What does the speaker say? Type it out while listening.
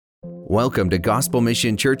Welcome to Gospel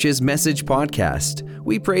Mission Church's Message Podcast.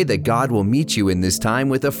 We pray that God will meet you in this time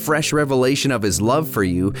with a fresh revelation of His love for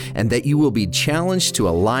you and that you will be challenged to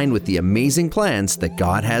align with the amazing plans that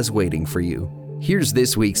God has waiting for you. Here's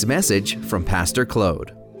this week's message from Pastor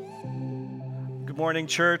Claude. Good morning,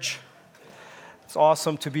 church. It's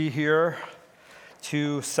awesome to be here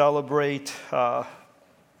to celebrate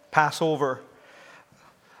Passover,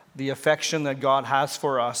 the affection that God has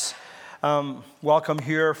for us. Welcome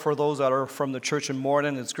here for those that are from the church in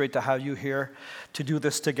Morden. It's great to have you here to do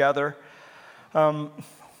this together. When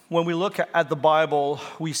we look at the Bible,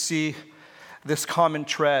 we see this common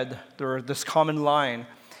thread, or this common line.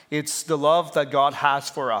 It's the love that God has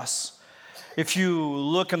for us. If you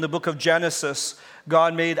look in the book of Genesis,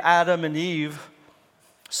 God made Adam and Eve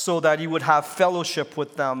so that He would have fellowship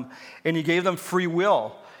with them, and He gave them free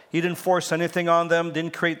will. He didn't force anything on them,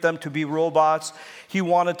 didn't create them to be robots. He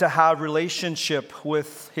wanted to have relationship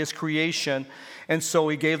with His creation, and so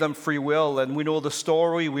He gave them free will. And we know the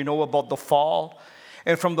story, we know about the fall.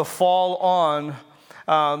 And from the fall on,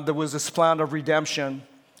 there was this plan of redemption.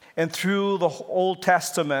 And through the Old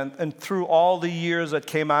Testament and through all the years that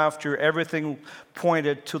came after, everything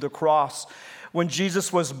pointed to the cross. When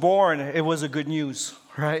Jesus was born, it was a good news,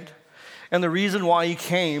 right? And the reason why He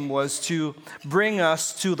came was to bring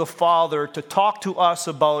us to the Father, to talk to us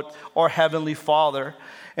about our Heavenly Father,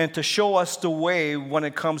 and to show us the way when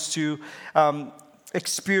it comes to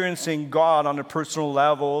experiencing God on a personal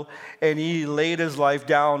level. And He laid His life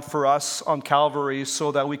down for us on Calvary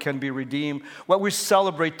so that we can be redeemed. What we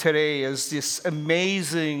celebrate today is this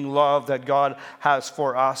amazing love that God has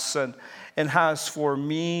for us and has for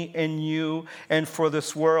me and you and for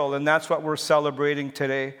this world. And that's what we're celebrating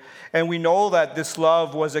today. And we know that this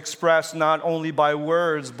love was expressed not only by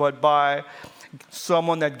words, but by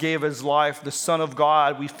someone that gave His life, the Son of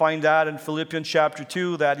God. We find that in Philippians chapter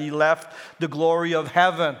 2, that He left the glory of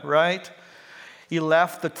heaven, right? He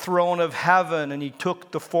left the throne of heaven and He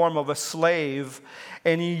took the form of a slave,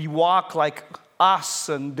 and He walked like us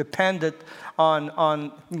and depended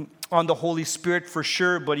on the Holy Spirit for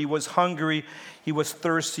sure, but He was hungry, He was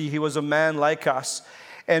thirsty, He was a man like us.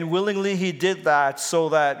 And willingly He did that so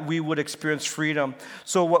that we would experience freedom.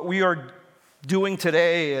 So what we are doing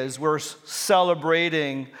today is we're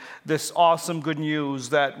celebrating this awesome good news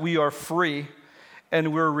that we are free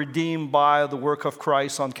and we're redeemed by the work of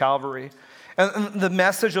Christ on Calvary. And the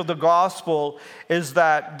message of the gospel is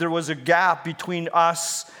that there was a gap between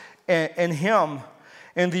us and Him.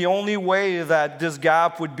 And the only way that this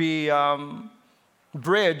gap would be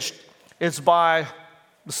bridged is by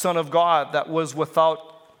the Son of God that was without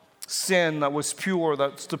sin, that was pure,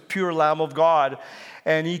 that's the pure Lamb of God.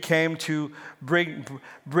 And He came to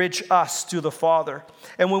bridge us to the Father.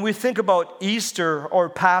 And when we think about Easter or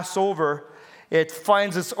Passover, it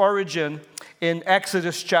finds its origin in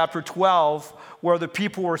Exodus chapter 12, where the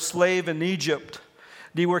people were slave in Egypt.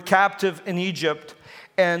 They were captive in Egypt,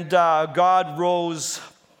 and God rose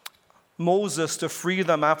Moses to free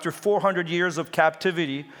them after 400 years of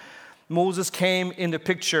captivity. Moses came in the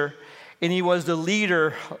picture, and he was the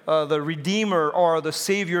leader, the redeemer, or the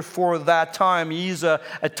savior for that time. He's a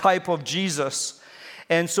type of Jesus.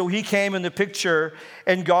 And so he came in the picture,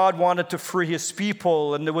 and God wanted to free His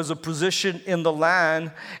people, and there was a position in the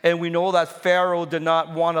land, and we know that Pharaoh did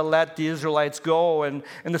not want to let the Israelites go. And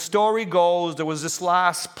the story goes, there was this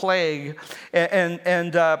last plague,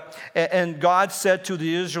 and God said to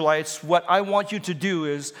the Israelites, what I want you to do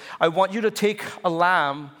is, I want you to take a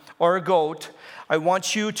lamb or a goat. I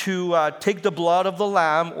want you to take the blood of the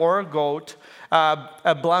lamb or a goat,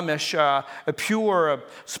 a blemish, a pure,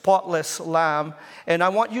 spotless lamb, and I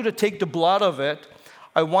want you to take the blood of it.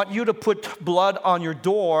 I want you to put blood on your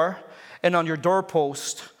door and on your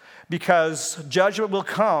doorpost, because judgment will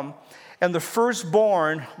come, and the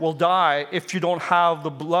firstborn will die if you don't have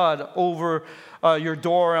the blood over your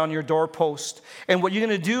door, on your doorpost. And what you're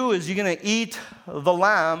going to do is you're going to eat the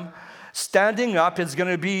lamb standing up. It's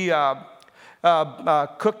going to be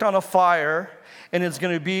cooked on a fire, and it's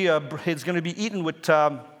going to be eaten with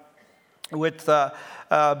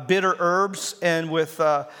bitter herbs and with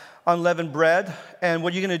unleavened bread. And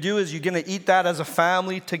what you're going to do is you're going to eat that as a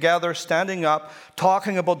family together, standing up,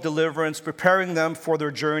 talking about deliverance, preparing them for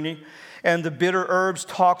their journey. And the bitter herbs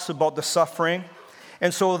talks about the suffering.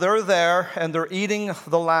 And so they're there and they're eating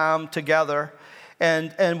the lamb together.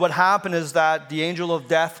 And what happened is that the angel of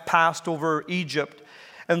death passed over Egypt.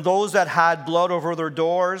 And those that had blood over their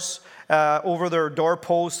doors, over their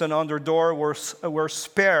doorposts and on their door were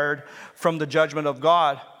spared from the judgment of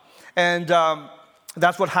God. And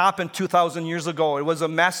that's what happened 2,000 years ago. It was a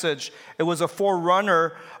message. It was a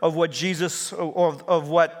forerunner of what Jesus, of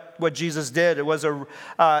what what Jesus did. It was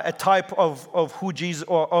a type of who Jesus,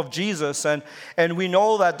 or of Jesus. And we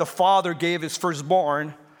know that the Father gave his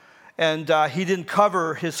firstborn, and he didn't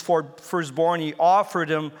cover his firstborn. He offered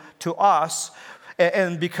him to us.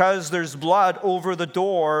 And because there's blood over the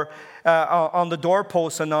door, on the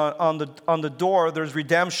doorpost and on the door, there's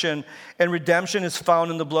redemption. And redemption is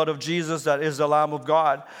found in the blood of Jesus, that is the Lamb of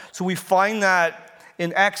God. So we find that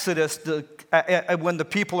in Exodus, when the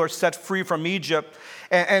people are set free from Egypt,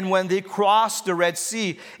 and when they cross the Red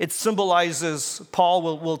Sea, it symbolizes,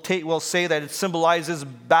 Paul will say that it symbolizes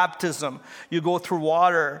baptism. You go through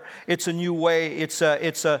water. It's a new way. It's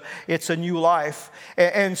a new life.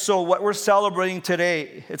 And so what we're celebrating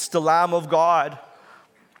today, it's the Lamb of God,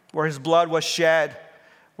 where his blood was shed,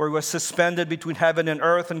 where he was suspended between heaven and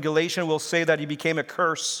earth. And Galatians will say that he became a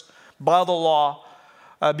curse by the law,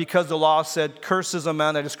 because the law said, "Cursed is a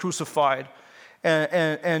man that is crucified."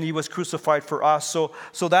 And he was crucified for us.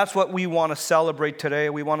 So that's what we want to celebrate today.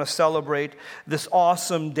 We want to celebrate this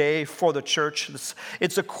awesome day for the church.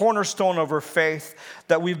 It's a cornerstone of our faith,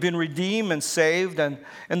 that we've been redeemed and saved, and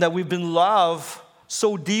that we've been loved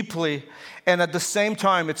so deeply. And at the same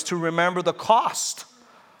time, it's to remember the cost.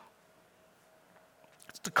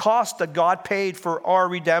 It's the cost that God paid for our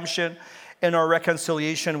redemption and our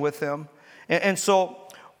reconciliation with him. And so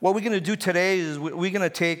what we're going to do today is we're going to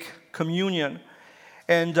take communion.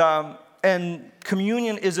 And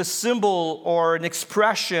communion is a symbol or an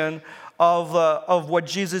expression of what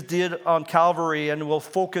Jesus did on Calvary, and we'll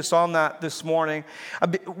focus on that this morning.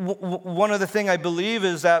 One of the things I believe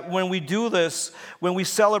is that when we do this, when we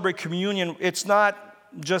celebrate communion, it's not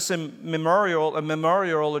just a memorial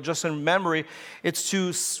or just in memory. It's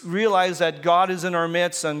to realize that God is in our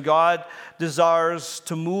midst and God desires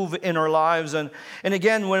to move in our lives. And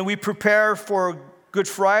again, when we prepare for Good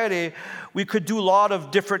Friday, we could do a lot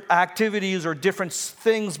of different activities or different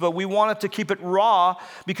things, but we wanted to keep it raw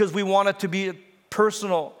because we want it to be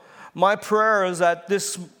personal. My prayer is that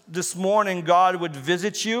this morning God would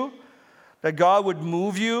visit you, that God would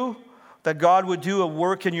move you, that God would do a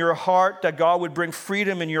work in your heart, that God would bring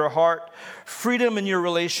freedom in your heart, freedom in your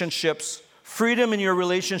relationships, freedom in your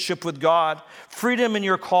relationship with God, freedom in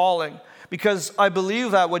your calling. Because I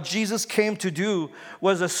believe that what Jesus came to do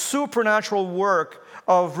was a supernatural work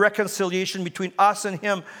of reconciliation between us and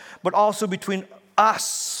him, but also between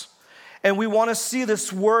us. And we want to see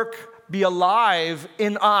this work be alive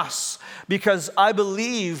in us, because I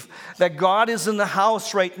believe that God is in the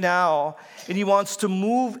house right now, and he wants to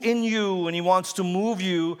move in you, and he wants to move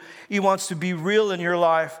you. He wants to be real in your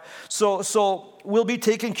life. So we'll be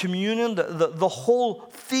taking communion. The whole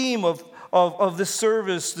theme of this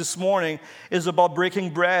service this morning is about breaking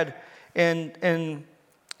bread and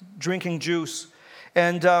drinking juice.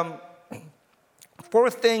 And 4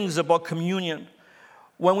 things about communion.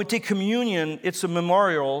 When we take communion, it's a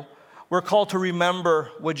memorial. We're called to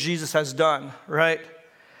remember what Jesus has done, right?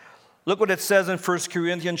 Look what it says in 1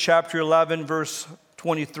 Corinthians chapter 11, verse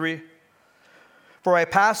 23. For I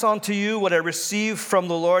pass on to you what I received from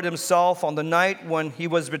the Lord himself. On the night when he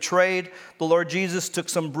was betrayed, the Lord Jesus took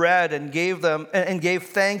some bread and gave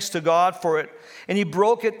thanks to God for it. And he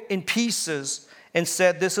broke it in pieces and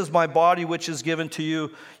said, "This is my body which is given to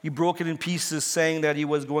you." He broke it in pieces, saying that he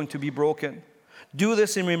was going to be broken. "Do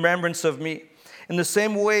this in remembrance of me." In the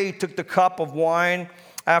same way, he took the cup of wine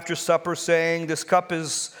after supper, saying, "This cup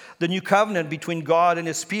is the new covenant between God and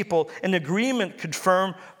his people, an agreement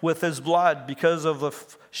confirmed with his blood. Because of the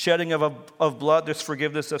shedding of blood, there's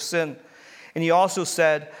forgiveness of sin." And he also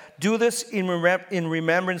said, "Do this in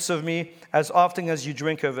remembrance of me as often as you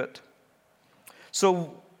drink of it."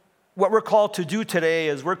 So what we're called to do today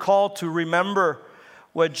is we're called to remember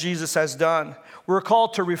what Jesus has done. We're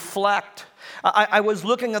called to reflect. I was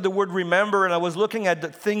looking at the word remember, and I was looking at the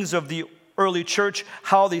things of the early church,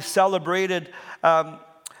 how they celebrated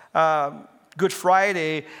Good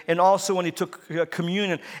Friday, and also when he took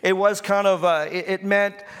communion. It was kind of, it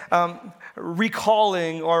meant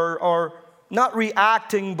recalling or not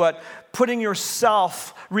reacting, but putting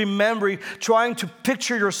yourself, remembering, trying to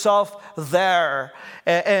picture yourself there.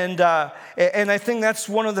 And I think that's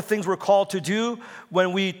one of the things we're called to do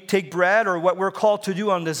when we take bread, or what we're called to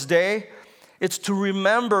do on this day. It's to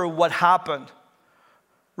remember what happened.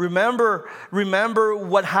 Remember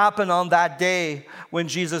what happened on that day when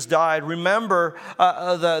Jesus died. Remember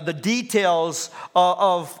the details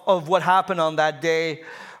of what happened on that day,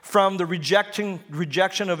 from the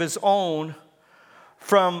rejection of his own,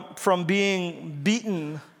 from being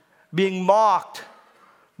beaten, being mocked,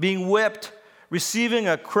 being whipped, receiving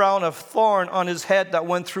a crown of thorn on his head that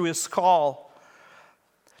went through his skull,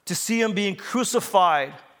 to see him being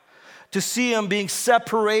crucified, to see him being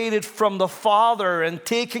separated from the Father and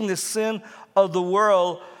taking the sin of the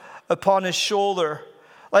world upon his shoulder.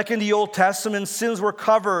 Like in the Old Testament, sins were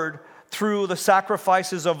covered through the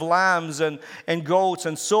sacrifices of lambs and goats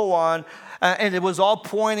and so on. And it was all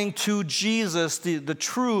pointing to Jesus, the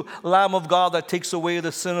true Lamb of God that takes away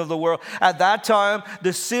the sin of the world. At that time,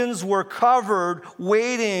 the sins were covered,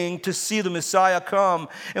 waiting to see the Messiah come.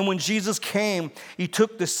 And when Jesus came, he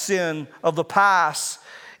took the sin of the past.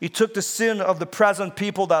 He took the sin of the present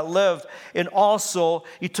people that lived. And also,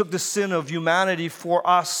 he took the sin of humanity for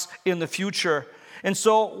us in the future. And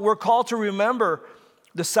so we're called to remember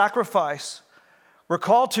the sacrifice. We're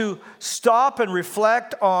called to stop and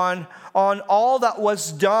reflect on all that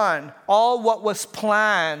was done, all what was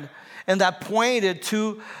planned, and that pointed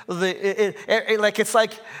to it's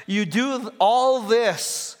like you do all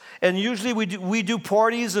this, and usually we do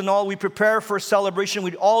parties and all, we prepare for a celebration,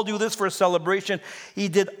 we all do this for a celebration. He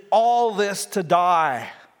did all this to die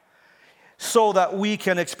so that we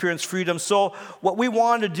can experience freedom. So what we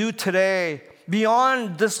want to do today,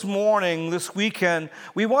 beyond this morning, this weekend,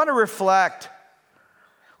 we want to reflect.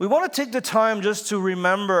 We want to take the time just to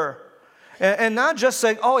remember and not just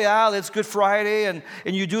say, oh yeah, it's Good Friday and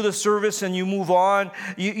you do the service and you move on.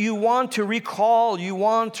 You want to recall, you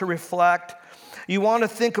want to reflect. You want to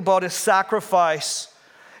think about his sacrifice.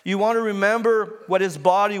 You want to remember what his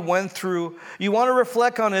body went through. You want to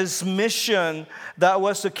reflect on his mission that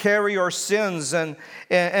was to carry our sins and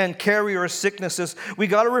carry our sicknesses. We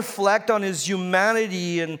got to reflect on his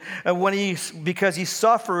humanity and because he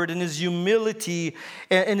suffered, and his humility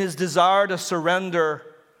and his desire to surrender.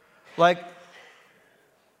 Like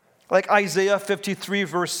Isaiah 53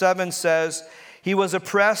 verse 7 says, he was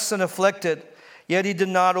oppressed and afflicted, yet he did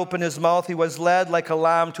not open his mouth. He was led like a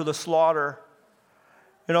lamb to the slaughter.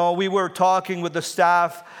 You know, we were talking with the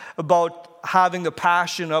staff about having the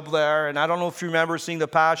Passion up there, and I don't know if you remember seeing the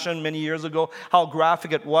Passion many years ago, how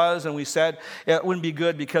graphic it was, and we said it wouldn't be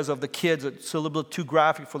good because of the kids. It's a little bit too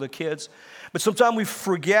graphic for the kids. But sometimes we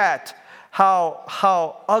forget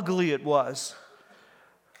how ugly it was.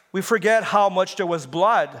 We forget how much there was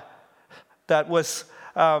blood that was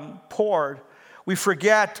poured. We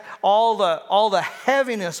forget all the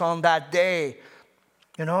heaviness on that day,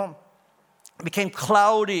 you know. It became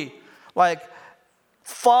cloudy, like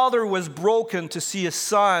Father was broken to see his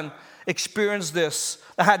son experience this.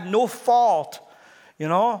 That had no fault, you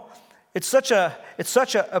know. It's such a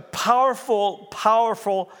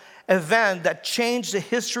powerful event that changed the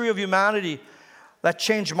history of humanity, that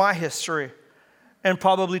changed my history, and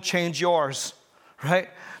probably changed yours, right?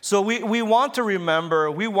 So we want to remember,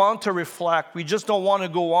 we want to reflect, we just don't want to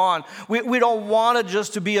go on. We don't want it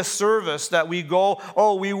just to be a service that we go,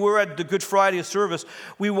 oh, we were at the Good Friday service.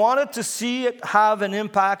 We wanted to see it have an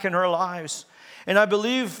impact in our lives. And I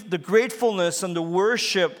believe the gratefulness and the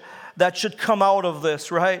worship that should come out of this,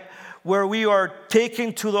 right? Where we are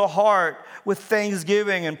taking to the heart with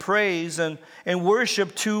thanksgiving and praise and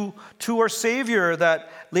worship to our Savior that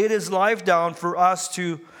laid his life down for us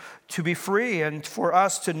to be free and for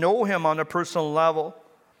us to know him on a personal level.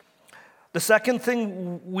 The second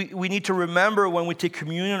thing we need to remember when we take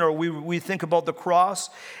communion or we think about the cross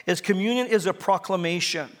is communion is a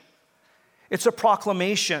proclamation. It's a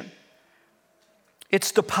proclamation.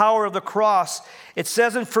 It's the power of the cross. It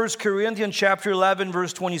says in 1 Corinthians chapter 11,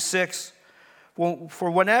 verse 26, for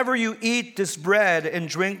whenever you eat this bread and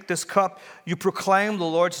drink this cup, you proclaim the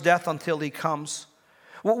Lord's death until he comes.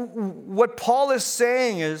 What Paul is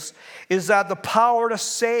saying is that the power to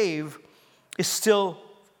save is still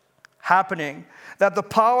happening, that the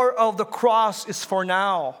power of the cross is for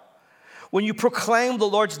now. When you proclaim the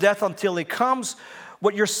Lord's death until he comes,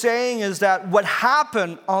 what you're saying is that what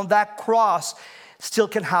happened on that cross still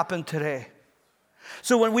can happen today.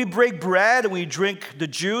 So when we break bread and we drink the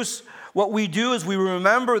juice, what we do is we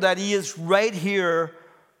remember that he is right here,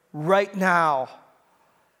 right now.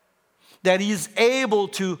 That he is able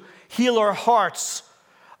to heal our hearts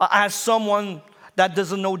as someone that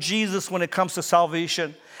doesn't know Jesus when it comes to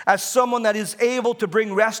salvation. As someone that is able to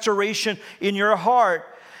bring restoration in your heart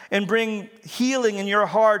and bring healing in your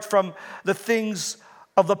heart from the things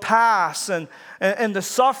of the past and the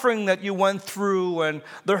suffering that you went through and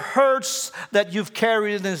the hurts that you've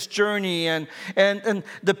carried in this journey and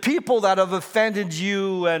the people that have offended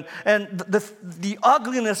you and the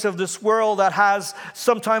ugliness of this world that has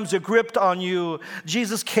sometimes a grip on you.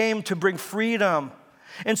 Jesus came to bring freedom.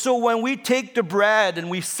 And so when we take the bread and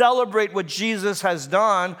we celebrate what Jesus has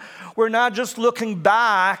done, we're not just looking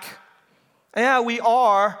back. Yeah, we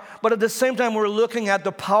are, but at the same time we're looking at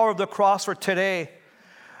the power of the cross for today.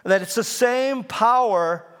 That it's the same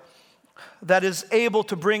power that is able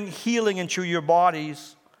to bring healing into your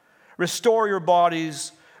bodies, restore your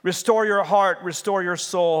heart, restore your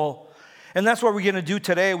soul. And that's what we're going to do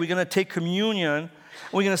today. We're going to take communion.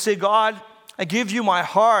 We're going to say, God, I give you my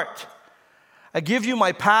heart. I give you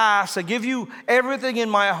my past. I give you everything in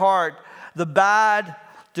my heart, the bad,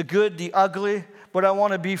 the good, the ugly, but I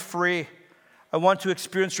want to be free. I want to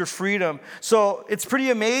experience your freedom. So it's pretty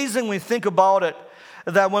amazing when we think about it,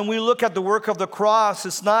 that when we look at the work of the cross,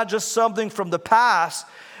 it's not just something from the past,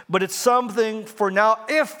 but it's something for now.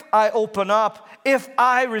 If I open up, if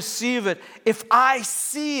I receive it, if I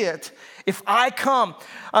see it, if I come.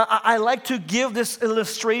 I like to give this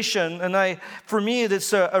illustration, and for me,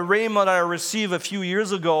 it's a rhema that I received a few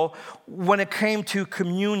years ago when it came to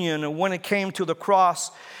communion and when it came to the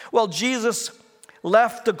cross. Well, Jesus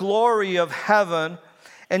left the glory of heaven,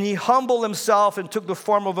 and he humbled himself and took the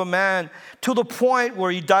form of a man to the point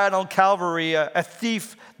where he died on Calvary, a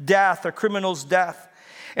thief death, a criminal's death.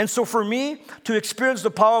 And so for me to experience the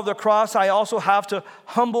power of the cross, I also have to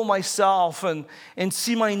humble myself and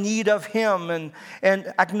see my need of him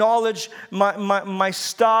and acknowledge my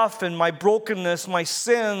stuff and my brokenness, my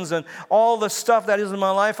sins and all the stuff that is in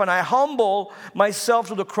my life. And I humble myself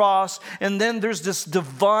to the cross, and then there's this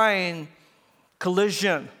divine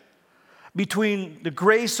collision between the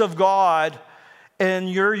grace of God and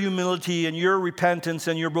your humility and your repentance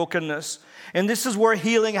and your brokenness. And this is where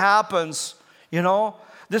healing happens, you know.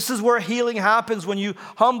 This is where healing happens when you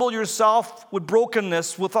humble yourself with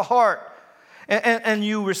brokenness, with a heart, and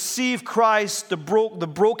you receive Christ, the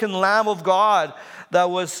broken Lamb of God that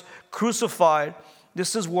was crucified.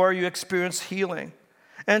 This is where you experience healing.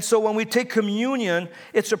 And so when we take communion,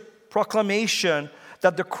 it's a proclamation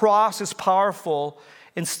that the cross is powerful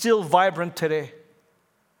and still vibrant today.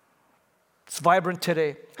 It's vibrant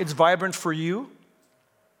today. It's vibrant for you.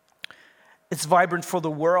 It's vibrant for the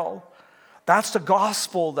world. That's the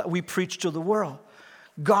gospel that we preach to the world.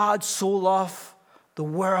 God so loved the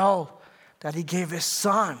world that he gave his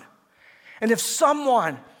son. And if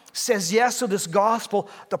someone says yes to this gospel,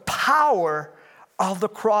 the power of the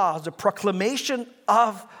cross, the proclamation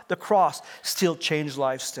of the cross still changes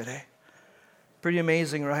lives today. Pretty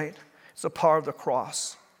amazing, right? It's the power of the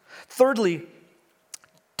cross. Thirdly,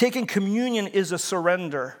 taking communion is a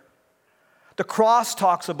surrender. The cross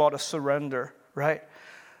talks about a surrender, right?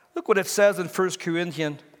 Look what it says in 1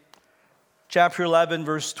 Corinthians chapter 11,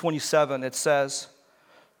 verse 27. It says,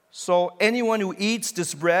 "So anyone who eats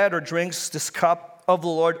this bread or drinks this cup of the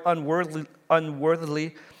Lord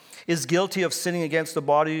unworthily is guilty of sinning against the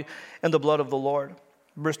body and the blood of the Lord."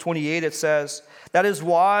 Verse 28, it says, "That is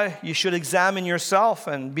why you should examine yourself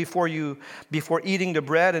and before eating the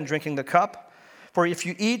bread and drinking the cup. For if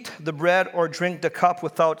you eat the bread or drink the cup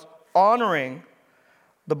without honoring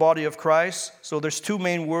the body of Christ," so there's two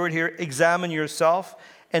main words here, examine yourself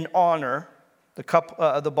and honor the cup,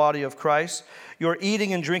 the body of Christ. You're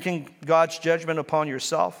eating and drinking God's judgment upon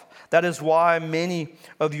yourself. That is why many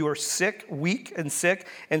of you are weak and sick,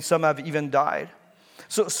 and some have even died.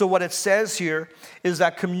 So what it says here is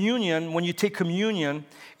that communion, when you take communion,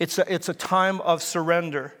 it's a time of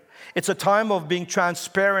surrender. It's a time of being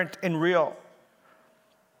transparent and real.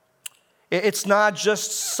 It's not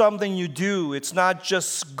just something you do. It's not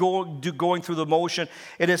just going through the motion.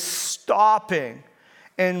 It is stopping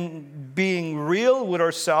and being real with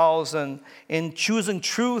ourselves and in choosing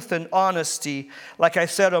truth and honesty. Like I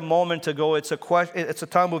said a moment ago, it's a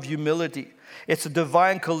time of humility. It's a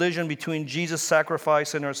divine collision between Jesus'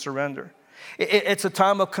 sacrifice and our surrender. It's a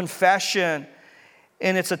time of confession,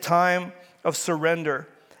 and it's a time of surrender.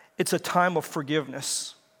 It's a time of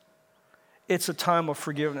forgiveness. It's a time of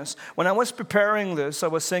forgiveness. When I was preparing this, I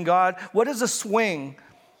was saying, God, what is the swing?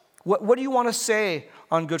 What do you want to say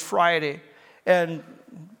on Good Friday? And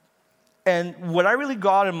what I really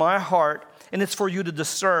got in my heart, and it's for you to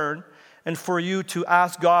discern and for you to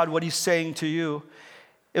ask God what he's saying to you,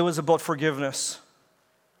 it was about forgiveness.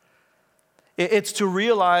 It's to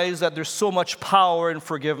realize that there's so much power in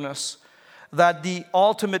forgiveness, that the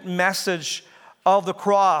ultimate message of the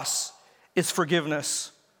cross is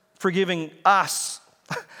forgiveness. Forgiving us.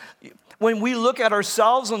 When we look at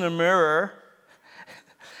ourselves in the mirror,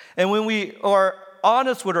 and when we are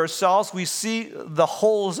honest with ourselves, we see the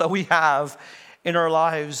holes that we have in our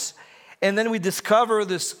lives. And then we discover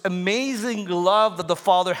this amazing love that the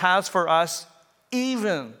Father has for us,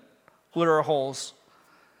 even with our holes.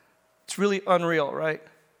 It's really unreal, right?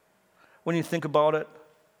 When you think about it.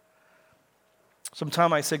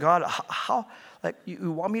 Sometimes I say, God, how, like,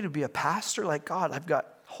 you want me to be a pastor? Like, God, I've got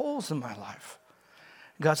holes in my life.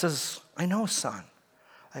 God says, I know, son.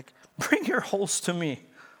 Like, bring your holes to me.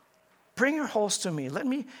 Bring your holes to me. Let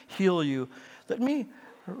me heal you. Let me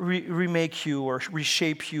remake you or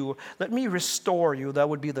reshape you. Let me restore you. That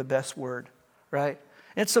would be the best word, right?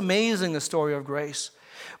 It's amazing, the story of grace.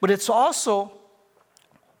 But it's also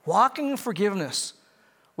walking in forgiveness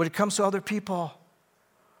when it comes to other people.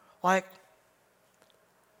 Like,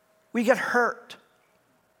 we get hurt.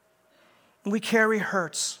 And we carry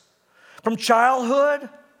hurts from childhood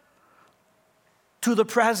to the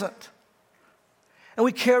present. And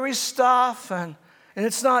we carry stuff, and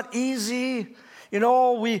it's not easy. You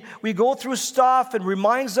know, we go through stuff and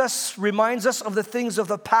reminds us of the things of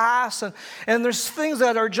the past. And there's things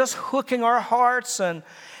that are just hooking our hearts and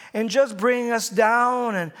just bringing us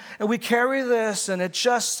down. And we carry this,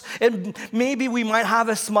 and maybe we might have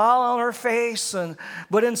a smile on our face,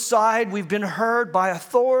 but inside we've been hurt by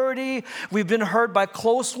authority. We've been hurt by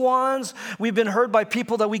close ones. We've been hurt by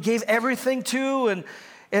people that we gave everything to,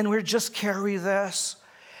 and we just carry this.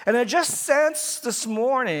 And I just sensed this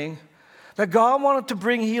morning that God wanted to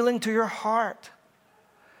bring healing to your heart.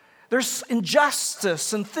 There's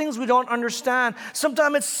injustice and things we don't understand.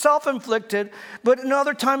 Sometimes it's self-inflicted, but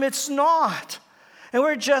another time it's not. And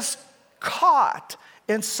we're just caught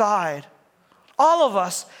inside. All of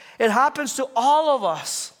us. It happens to all of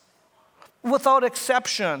us without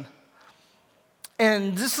exception.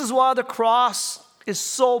 And this is why the cross is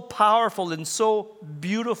so powerful and so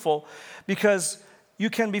beautiful, because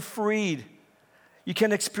you can be freed. You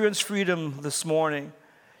can experience freedom this morning.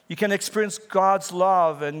 You can experience God's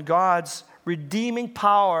love and God's redeeming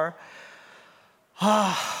power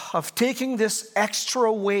of taking this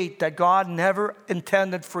extra weight that God never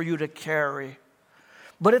intended for you to carry.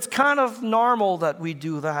 But it's kind of normal that we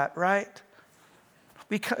do that, right?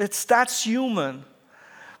 That's human.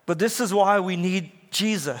 But this is why we need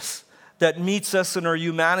Jesus that meets us in our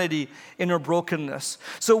humanity, in our brokenness.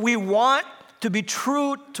 So we want to be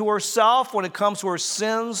true to ourselves when it comes to our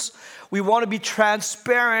sins. We want to be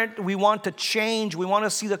transparent. We want to change. We want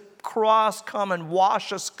to see the cross come and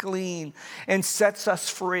wash us clean and sets us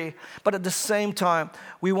free. But at the same time,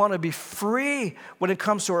 we want to be free when it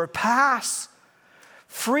comes to our past,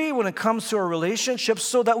 free when it comes to our relationships,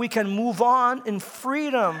 so that we can move on in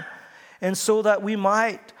freedom and so that we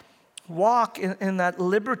might walk in that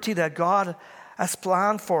liberty that God has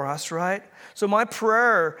planned for us, right? So my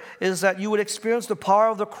prayer is that you would experience the power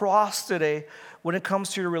of the cross today when it comes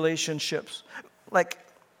to your relationships. Like,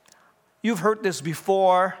 you've heard this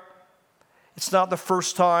before. It's not the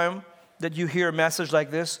first time that you hear a message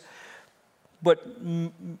like this, but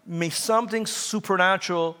may something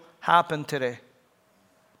supernatural happen today.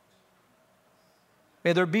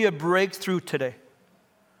 May there be a breakthrough today.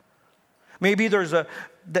 Maybe there's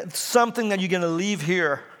something that you're going to leave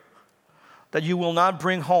here that you will not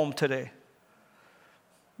bring home today.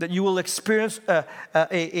 That you will experience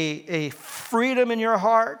a freedom in your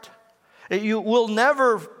heart. You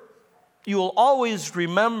will always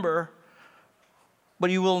remember, but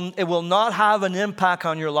it will not have an impact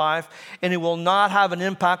on your life, and it will not have an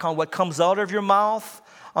impact on what comes out of your mouth,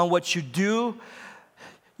 on what you do.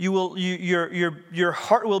 Your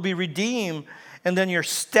heart will be redeemed, and then your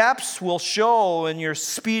steps will show and your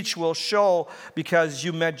speech will show because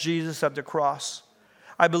you met Jesus at the cross.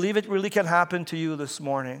 I believe it really can happen to you this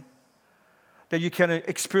morning. That you can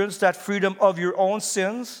experience that freedom of your own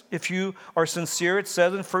sins if you are sincere. It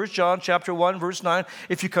says in 1 John chapter 1, verse 9,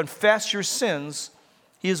 if you confess your sins,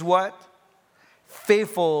 he is what?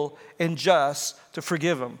 Faithful and just to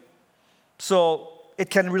forgive them. So it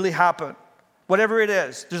can really happen. Whatever it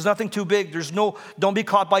is, there's nothing too big. Don't be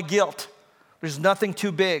caught by guilt. There's nothing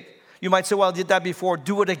too big. You might say, well, I did that before.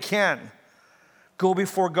 Do it again. Go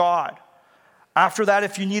before God. After that,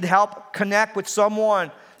 if you need help, connect with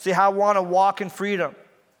someone. Say, I want to walk in freedom.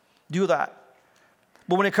 Do that.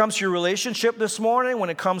 But when it comes to your relationship this morning,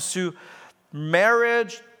 when it comes to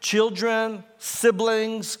marriage, children,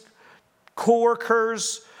 siblings,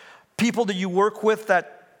 coworkers, people that you work with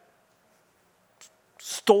that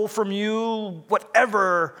stole from you,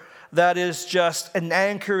 whatever that is just an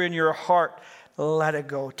anchor in your heart, let it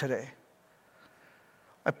go today.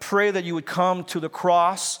 I pray that you would come to the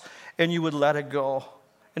cross and you would let it go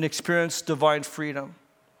and experience divine freedom.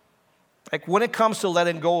 Like, when it comes to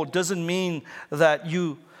letting go, it doesn't mean that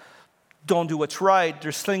you don't do what's right.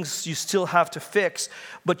 There's things you still have to fix,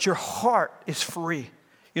 but your heart is free.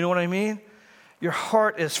 You know what I mean? Your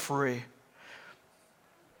heart is free.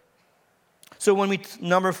 So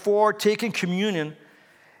number 4, taking communion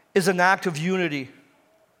is an act of unity.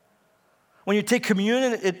 When you take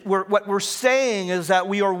communion, what we're saying is that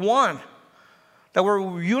we are one, that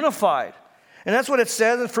we're unified. And that's what it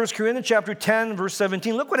says in 1 Corinthians chapter 10, verse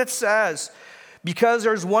 17. Look what it says. Because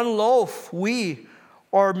there's one loaf, we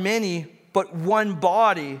are many, but one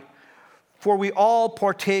body, for we all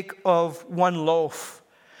partake of one loaf.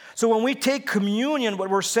 So when we take communion, what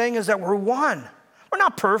we're saying is that we're one. We're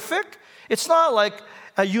not perfect. It's not like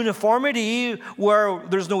a uniformity where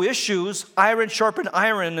there's no issues. Iron sharpen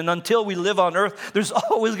iron, and until we live on earth, there's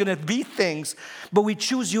always going to be things. But we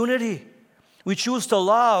choose unity. We choose to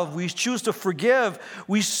love. We choose to forgive.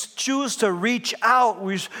 We choose to reach out.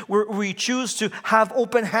 We choose to have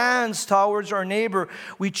open hands towards our neighbor.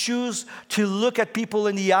 We choose to look at people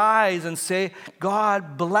in the eyes and say,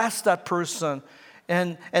 God, bless that person.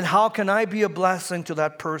 And how can I be a blessing to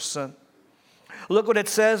that person? Look what it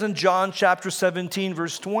says in John chapter 17,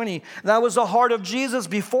 verse 20. That was the heart of Jesus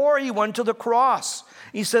before he went to the cross.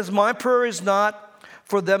 He says, my prayer is not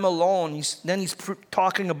for them alone. He's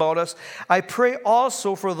talking about us. I pray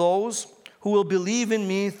also for those who will believe in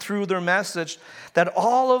me through their message, that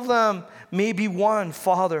all of them may be one,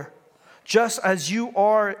 Father, just as you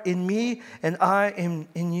are in me and I am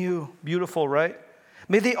in you. Beautiful, right?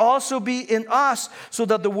 May they also be in us, so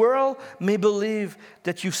that the world may believe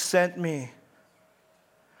that you sent me.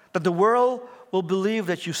 That the world will believe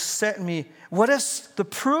that you sent me. What is the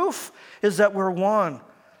proof? Is that we're one,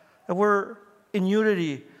 that we're in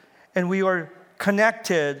unity, and we are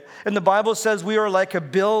connected. And the Bible says we are like a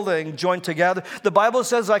building joined together. The Bible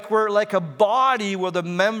says like we're like a body where the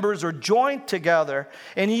members are joined together,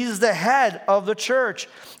 and he's the head of the church.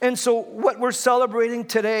 And so what we're celebrating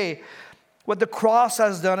today, what the cross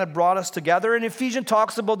has done, it brought us together. And Ephesians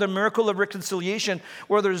talks about the miracle of reconciliation,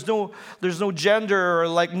 where there's no gender, or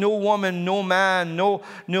like no woman, no man, no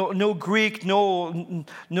Greek, no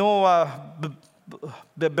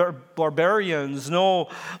barbarians, no,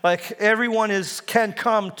 like everyone can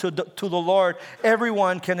come to the Lord.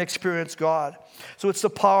 Everyone can experience God. So it's the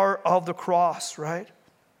power of the cross, right?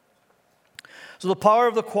 So the power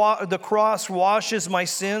of the cross washes my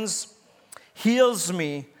sins, heals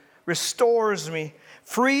me, restores me,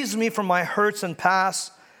 frees me from my hurts and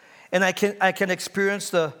past, and I can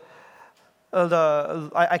experience the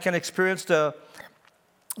love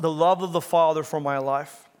of the Father for my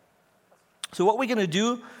life. So what we're going to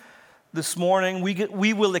do this morning,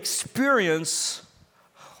 we will experience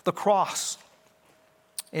the cross.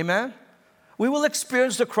 Amen? We will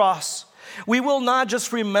experience the cross. We will not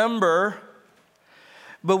just remember,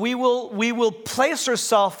 but we will place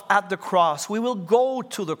ourselves at the cross. We will go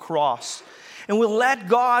to the cross. And we'll let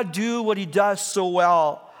God do what he does so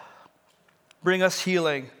well. Bring us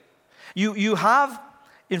healing. You have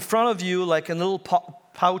in front of you, like a little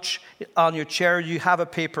pouch on your chair, you have a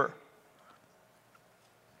paper.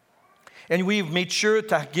 And we've made sure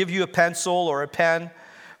to give you a pencil or a pen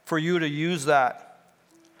for you to use that.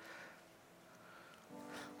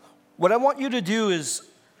 What I want you to do is,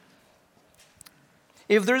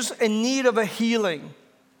 if there's a need of a healing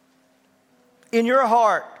in your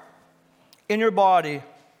heart, in your body,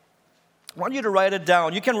 I want you to write it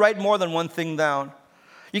down. You can write more than one thing down.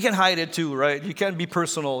 You can hide it too, right? You can be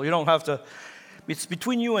personal. You don't have to. It's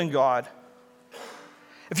between you and God.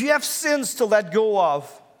 If you have sins to let go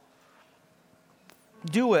of,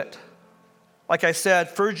 do it. Like I said,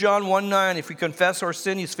 1 John 1:9, if we confess our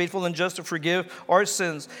sin, he's faithful and just to forgive our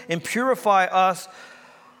sins and purify us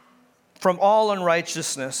from all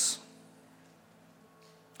unrighteousness.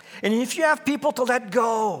 And if you have people to let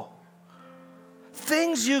go,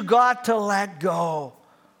 things you got to let go,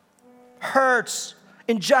 hurts,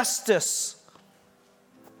 injustice,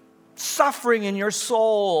 suffering in your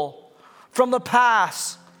soul from the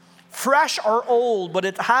past, fresh or old, but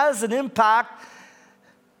it has an impact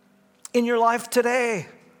in your life today. I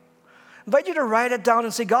invite you to write it down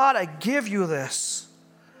and say, God, I give you this.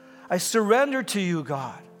 I surrender to you,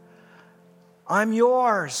 God. I'm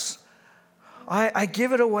yours. I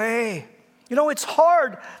give it away. You know, it's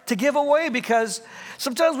hard to give away because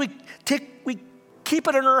sometimes we keep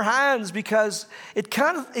it in our hands because it's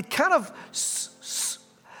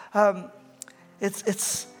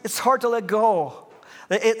hard to let go.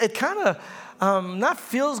 It kind of not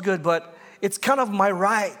feels good, but it's kind of my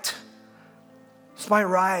right. It's my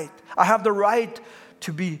right. I have the right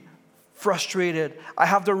to be frustrated. I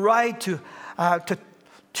have the right to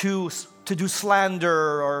do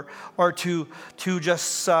slander or to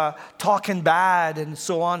just talking bad and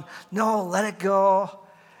so on. No, let it go.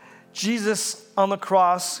 Jesus on the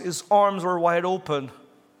cross, his arms were wide open.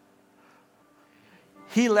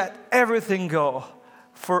 He let everything go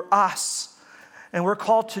for us. And we're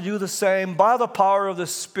called to do the same by the power of the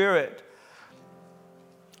Spirit.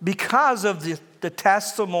 Because of the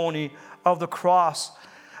testimony of the cross.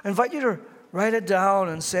 I invite you to write it down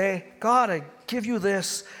and say, God, I give you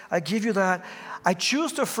this, I give you that. I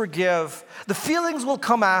choose to forgive. The feelings will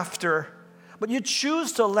come after, but you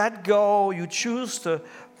choose to let go. You choose to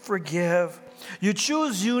forgive. You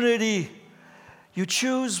choose unity. You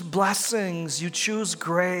choose blessings. You choose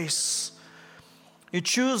grace. You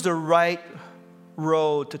choose the right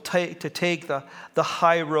road, to take the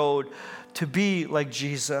high road, to be like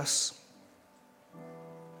Jesus.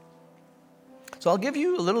 So I'll give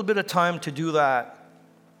you a little bit of time to do that.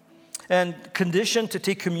 And condition to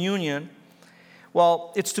take communion,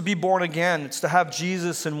 well, it's to be born again. It's to have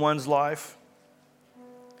Jesus in one's life.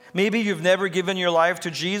 Maybe you've never given your life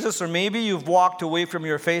to Jesus, or maybe you've walked away from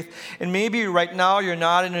your faith, and maybe right now you're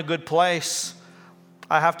not in a good place.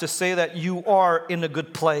 I have to say that you are in a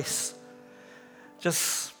good place.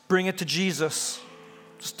 Just bring it to Jesus.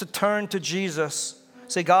 Just to turn to Jesus.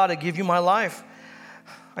 Say, God, I give you my life.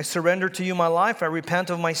 I surrender to you my life. I repent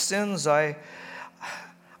of my sins. I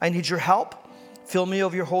need your help. Fill me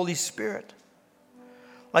of your Holy Spirit.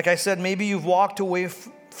 Like I said, maybe you've walked away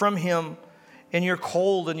from Him and you're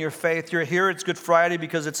cold in your faith. You're here, it's Good Friday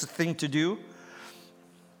because it's a thing to do.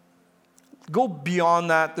 Go beyond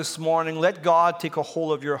that this morning. Let God take a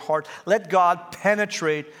hold of your heart. Let God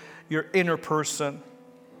penetrate your inner person.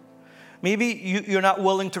 Maybe you're not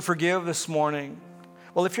willing to forgive this morning.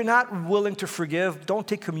 Well, if you're not willing to forgive, don't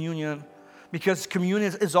take communion, because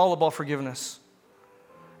communion is all about forgiveness.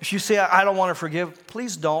 If you say, I don't want to forgive,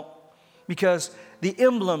 please don't, because the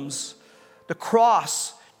emblems, the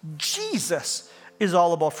cross, Jesus is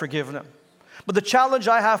all about forgiveness. But the challenge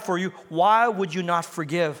I have for you, why would you not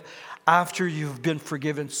forgive after you've been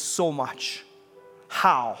forgiven so much?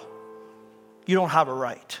 How? You don't have a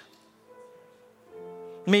right.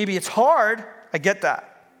 Maybe it's hard, I get that.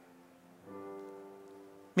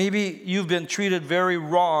 Maybe you've been treated very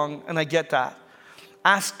wrong, and I get that.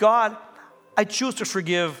 Ask God, I choose to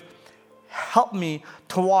forgive. Help me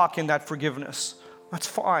to walk in that forgiveness. That's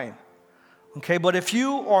fine. Okay, but if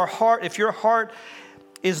your heart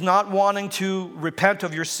is not wanting to repent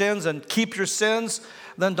of your sins and keep your sins,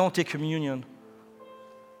 then don't take communion.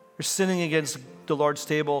 You're sinning against the Lord's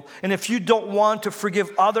table. And if you don't want to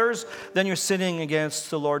forgive others, then you're sinning against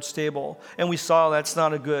the Lord's table. And we saw that's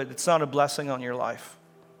not it's not a blessing on your life.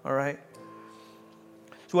 All right?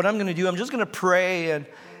 So what I'm going to do, I'm just going to pray, and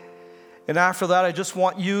after that, I just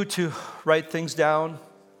want you to write things down.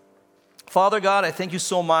 Father God, I thank you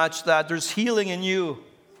so much that there's healing in you.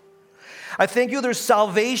 I thank you there's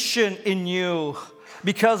salvation in you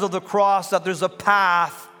because of the cross, that there's a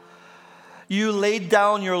path. You laid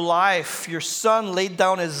down your life. Your Son laid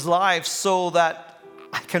down His life so that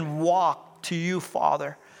I can walk to you,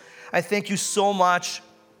 Father. I thank you so much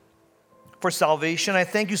for salvation. I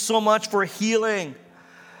thank you so much for healing,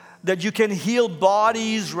 that you can heal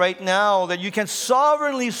bodies right now, that you can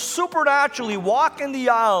sovereignly, supernaturally walk in the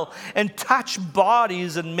aisle and touch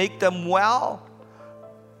bodies and make them well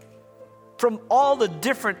from all the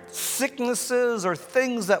different sicknesses or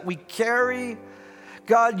things that we carry.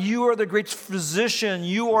 God, you are the great physician.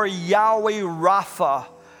 You are Yahweh Rapha,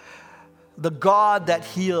 the God that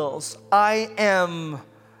heals. I am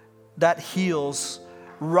that heals.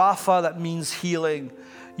 Rapha, that means healing.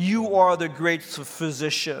 You are the great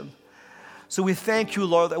physician. So we thank you,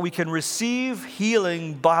 Lord, that we can receive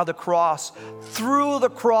healing by the cross, through the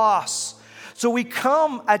cross. So we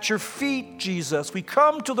come at your feet, Jesus. We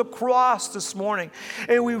come to the cross this morning,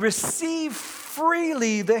 and we receive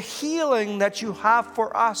freely the healing that you have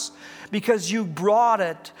for us, because you brought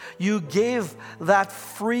it. You gave that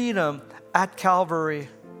freedom at Calvary.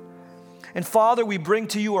 And Father, we bring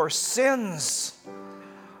to you our sins,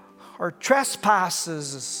 our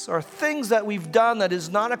trespasses, or things that we've done that is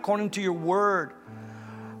not according to your word,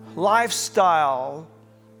 lifestyle,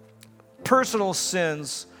 personal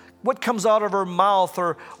sins, what comes out of our mouth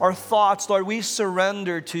or our thoughts, Lord, we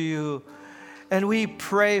surrender to you, and we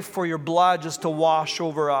pray for your blood just to wash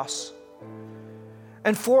over us,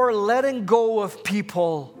 and for letting go of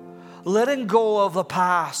people, letting go of the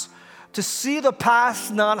past, to see the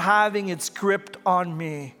past not having its grip on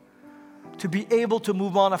me, to be able to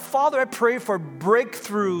move on. Father, I pray for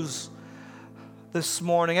breakthroughs this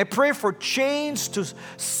morning. I pray for chains to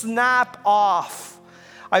snap off.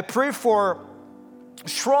 I pray for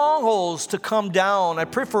strongholds to come down. I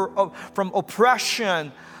pray for from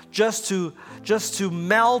oppression just to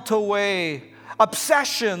melt away.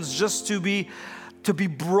 Obsessions just to be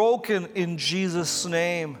broken in Jesus'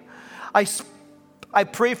 name. I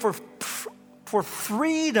pray for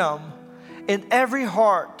freedom in every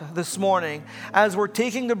heart this morning. As we're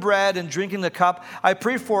taking the bread and drinking the cup, I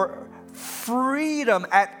pray for freedom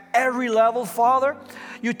at every level, Father.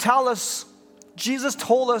 You tell us, Jesus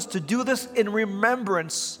told us to do this in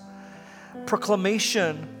remembrance.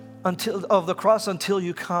 proclamation of the cross until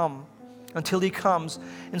He comes.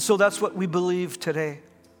 And so that's what we believe today.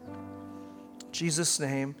 In Jesus'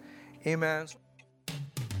 name, amen.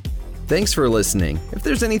 Thanks for listening. If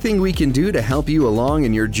there's anything we can do to help you along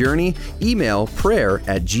in your journey, email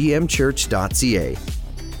prayer@gmchurch.ca.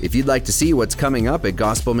 If you'd like to see what's coming up at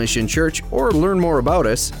Gospel Mission Church or learn more about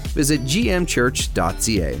us, visit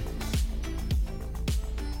gmchurch.ca.